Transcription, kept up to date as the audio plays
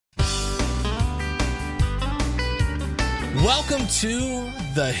Welcome to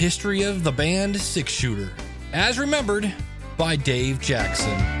the history of the band Six Shooter, as remembered by Dave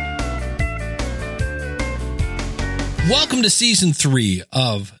Jackson. Welcome to Season 3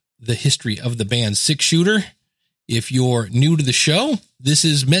 of the history of the band Six Shooter. If you're new to the show, this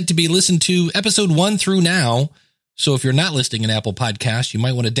is meant to be listened to episode 1 through now. So if you're not listening in Apple Podcasts, you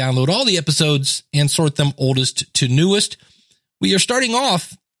might want to download all the episodes and sort them oldest to newest. We are starting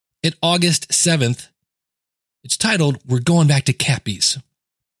off at August 7th. It's titled, We're Going Back to Cappy's.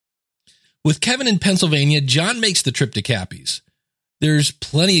 With Kevin in Pennsylvania, John makes the trip to Cappy's. There's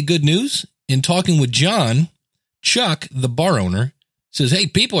plenty of good news. In talking with John, Chuck, the bar owner, says, hey,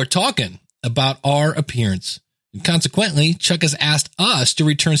 people are talking about our appearance. And consequently, Chuck has asked us to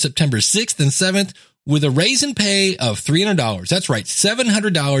return September 6th and 7th with a raise in pay of $300. That's right,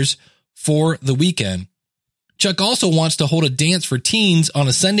 $700 for the weekend. Chuck also wants to hold a dance for teens on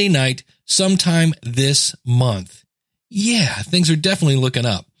a Sunday night sometime this month. Yeah, things are definitely looking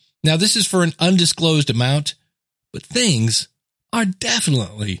up. Now, this is for an undisclosed amount, but things are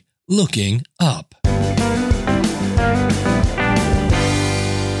definitely looking up.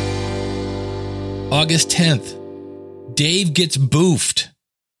 August 10th, Dave gets boofed.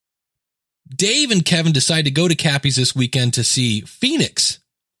 Dave and Kevin decide to go to Cappy's this weekend to see Phoenix.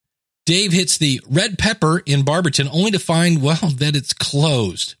 Dave hits the Red Pepper in Barberton only to find, well, that it's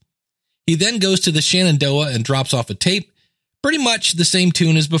closed. He then goes to the Shenandoah and drops off a tape, pretty much the same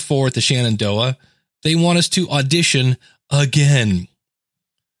tune as before at the Shenandoah. They want us to audition again.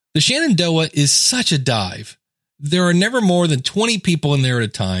 The Shenandoah is such a dive. There are never more than 20 people in there at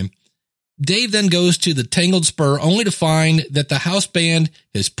a time. Dave then goes to the Tangled Spur only to find that the house band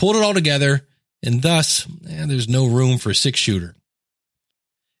has pulled it all together and thus there's no room for Six Shooter.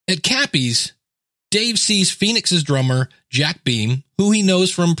 At Cappy's, Dave sees Phoenix's drummer, Jack Beam, who he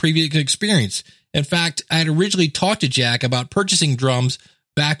knows from previous experience. In fact, I had originally talked to Jack about purchasing drums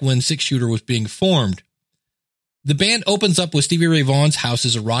back when Six Shooter was being formed. The band opens up with Stevie Ray Vaughn's House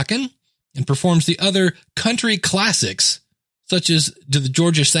is a Rockin' and performs the other country classics, such as Do the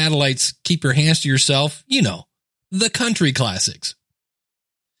Georgia Satellites Keep Your Hands to Yourself? You know, the country classics.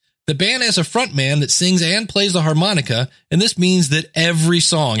 The band has a frontman that sings and plays the harmonica, and this means that every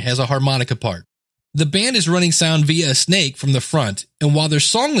song has a harmonica part. The band is running sound via a snake from the front, and while their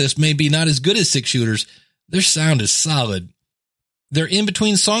song list may be not as good as Six Shooter's, their sound is solid. Their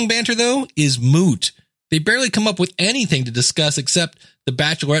in-between song banter, though, is moot. They barely come up with anything to discuss except the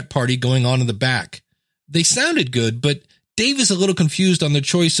bachelorette party going on in the back. They sounded good, but Dave is a little confused on the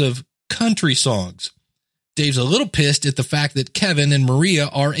choice of country songs. Dave's a little pissed at the fact that Kevin and Maria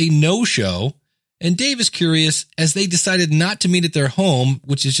are a no-show, and Dave is curious as they decided not to meet at their home,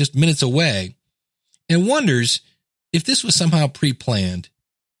 which is just minutes away, and wonders if this was somehow pre-planned.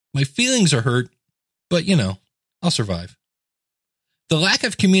 My feelings are hurt, but, I'll survive. The lack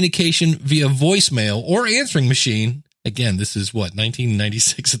of communication via voicemail or answering machine, again, this is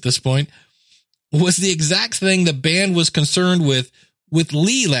 1996 at this point, was the exact thing the band was concerned with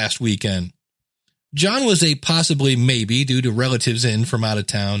Lee last weekend. John was a possibly maybe due to relatives in from out of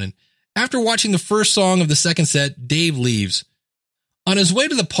town, and after watching the first song of the second set, Dave leaves. On his way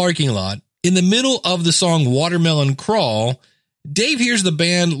to the parking lot, in the middle of the song Watermelon Crawl, Dave hears the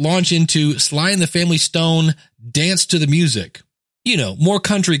band launch into Sly and the Family Stone, Dance to the Music. More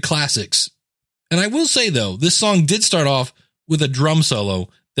country classics. And I will say, though, this song did start off with a drum solo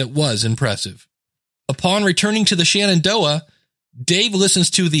that was impressive. Upon returning to the Shenandoah, Dave listens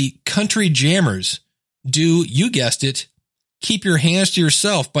to the Country Jammers do, you guessed it, Keep Your Hands to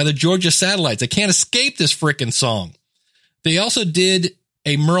Yourself by the Georgia Satellites. I can't escape this frickin' song. They also did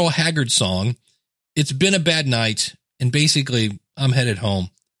a Merle Haggart song, It's Been a Bad Night, and basically, I'm headed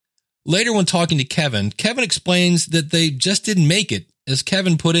home. Later when talking to Kevin explains that they just didn't make it. As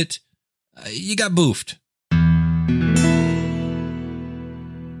Kevin put it, you got boofed.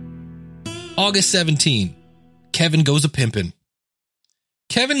 August 17, Kevin goes a pimpin'.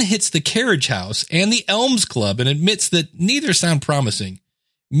 Kevin hits the Carriage House and the Elms Club and admits that neither sound promising.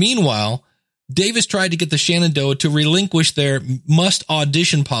 Meanwhile, Davis tried to get the Shenandoah to relinquish their must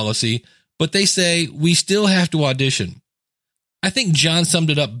audition policy, but they say we still have to audition. I think John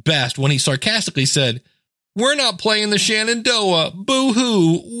summed it up best when he sarcastically said, "We're not playing the Shenandoah.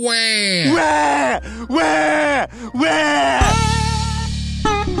 Boo-hoo. Wah. Wah. Wah. Wah."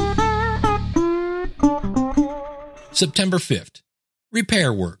 September 5th.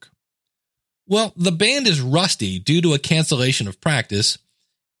 Repair work. Well, the band is rusty due to a cancellation of practice.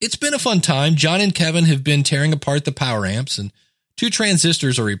 It's been a fun time. John and Kevin have been tearing apart the power amps, and 2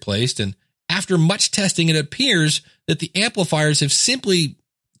 transistors are replaced, and after much testing, it appears that the amplifiers have simply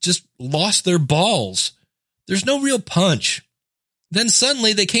just lost their balls. there's no real punch. Then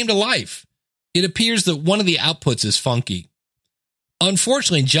suddenly they came to life. It appears that one of the outputs is funky.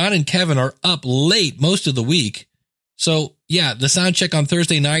 Unfortunately, John and Kevin are up late most of the week. So, yeah, the sound check on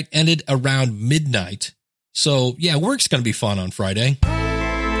Thursday night ended around midnight. So, yeah, work's going to be fun on Friday.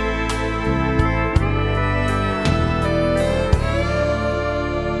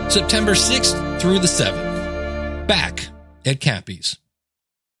 September 6th through the 7th. Back at Cappy's.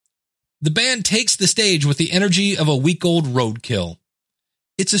 The band takes the stage with the energy of a week-old roadkill.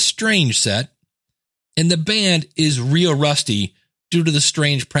 It's a strange set, and the band is real rusty due to the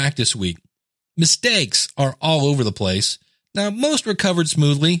strange practice week. Mistakes are all over the place. Now, most recovered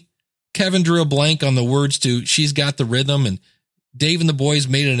smoothly. Kevin drew a blank on the words to She's Got the Rhythm, and Dave and the boys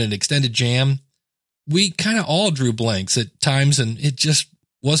made it an extended jam. We kind of all drew blanks at times, and it just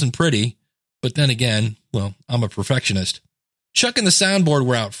wasn't pretty. But then again, well, I'm a perfectionist. Chuck and the soundboard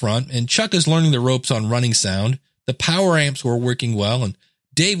were out front, and Chuck is learning the ropes on running sound. The power amps were working well, and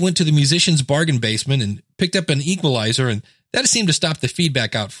Dave went to the musician's bargain basement and picked up an equalizer, and that seemed to stop the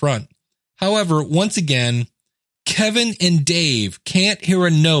feedback out front. However, once again, Kevin and Dave can't hear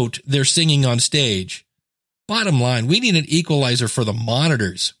a note they're singing on stage. Bottom line, we need an equalizer for the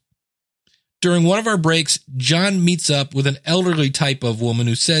monitors. During one of our breaks, John meets up with an elderly type of woman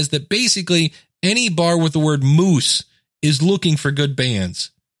who says that basically any bar with the word moose is looking for good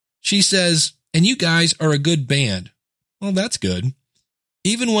bands. She says, and you guys are a good band. Well, that's good.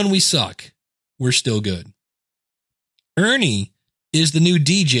 Even when we suck, we're still good. Ernie is the new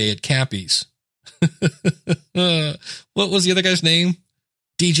DJ at Cappy's. What was the other guy's name?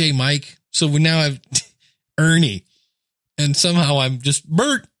 DJ Mike. So we now have Ernie. And somehow I'm just,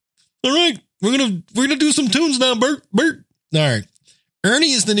 Bert. All right, we're gonna do some tunes now, Bert. All right.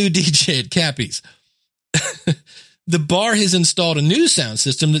 Ernie is the new DJ at Cappy's. The bar has installed a new sound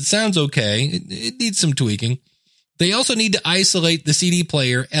system that sounds okay. It needs some tweaking. They also need to isolate the CD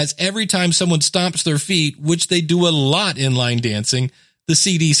player, as every time someone stomps their feet, which they do a lot in line dancing, the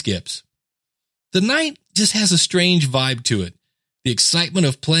CD skips. The night just has a strange vibe to it. The excitement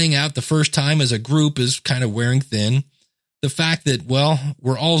of playing out the first time as a group is kind of wearing thin. The fact that, well,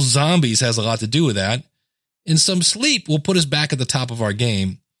 we're all zombies has a lot to do with that. And some sleep will put us back at the top of our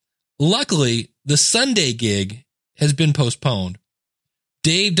game. Luckily, the Sunday gig has been postponed.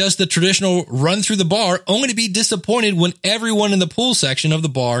 Dave does the traditional run through the bar, only to be disappointed when everyone in the pool section of the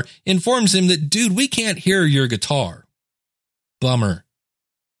bar informs him that, dude, we can't hear your guitar. Bummer.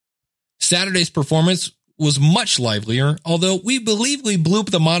 Saturday's performance was much livelier, although we believe we blew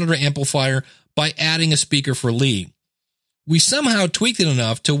up the monitor amplifier by adding a speaker for Lee. We somehow tweaked it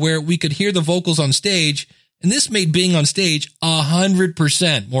enough to where we could hear the vocals on stage, and this made being on stage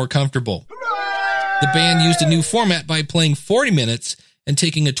 100% more comfortable. The band used a new format by playing 40 minutes and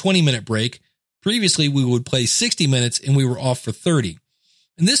taking a 20-minute break. Previously, we would play 60 minutes and we were off for 30.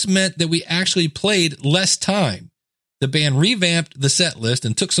 And this meant that we actually played less time. The band revamped the set list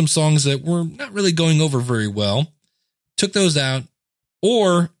and took some songs that were not really going over very well, took those out,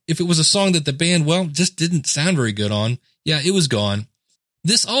 or if it was a song that the band, well, just didn't sound very good on, yeah, it was gone.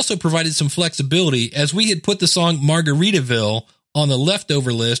 This also provided some flexibility, as we had put the song Margaritaville on the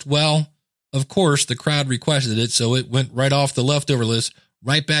leftover list. Well, of course, the crowd requested it, so it went right off the leftover list,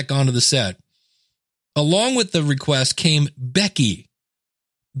 right back onto the set. Along with the request came Becky.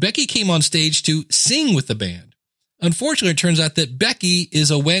 Becky came on stage to sing with the band. Unfortunately, it turns out that Becky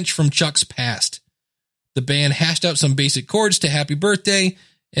is a wench from Chuck's past. The band hashed out some basic chords to Happy Birthday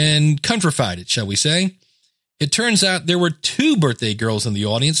and countrified it, shall we say. It turns out there were 2 birthday girls in the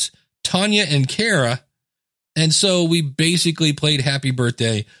audience, Tanya and Kara, and so we basically played Happy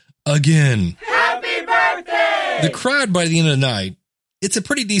Birthday again. Happy birthday! The crowd by the end of the night, it's a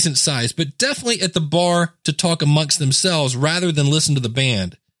pretty decent size, but definitely at the bar to talk amongst themselves rather than listen to the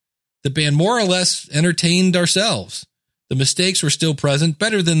band. The band more or less entertained ourselves. The mistakes were still present,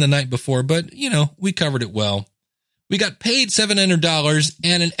 better than the night before, but, we covered it well. We got paid $700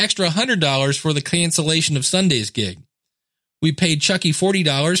 and an extra $100 for the cancellation of Sunday's gig. We paid Chucky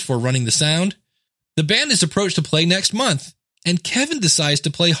 $40 for running the sound. The band is approached to play next month, and Kevin decides to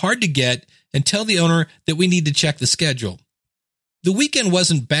play hard to get and tell the owner that we need to check the schedule. The weekend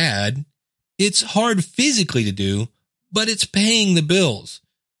wasn't bad. It's hard physically to do, but it's paying the bills.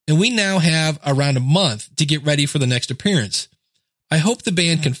 And we now have around a month to get ready for the next appearance. I hope the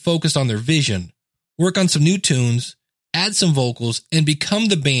band can focus on their vision, work on some new tunes, add some vocals, and become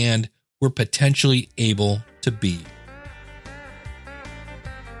the band we're potentially able to be.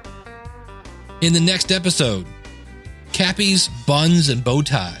 In the next episode, Cappy's Buns and Bow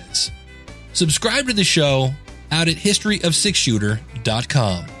Ties. Subscribe to the show out at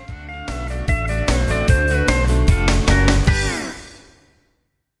historyofsixshooter.com.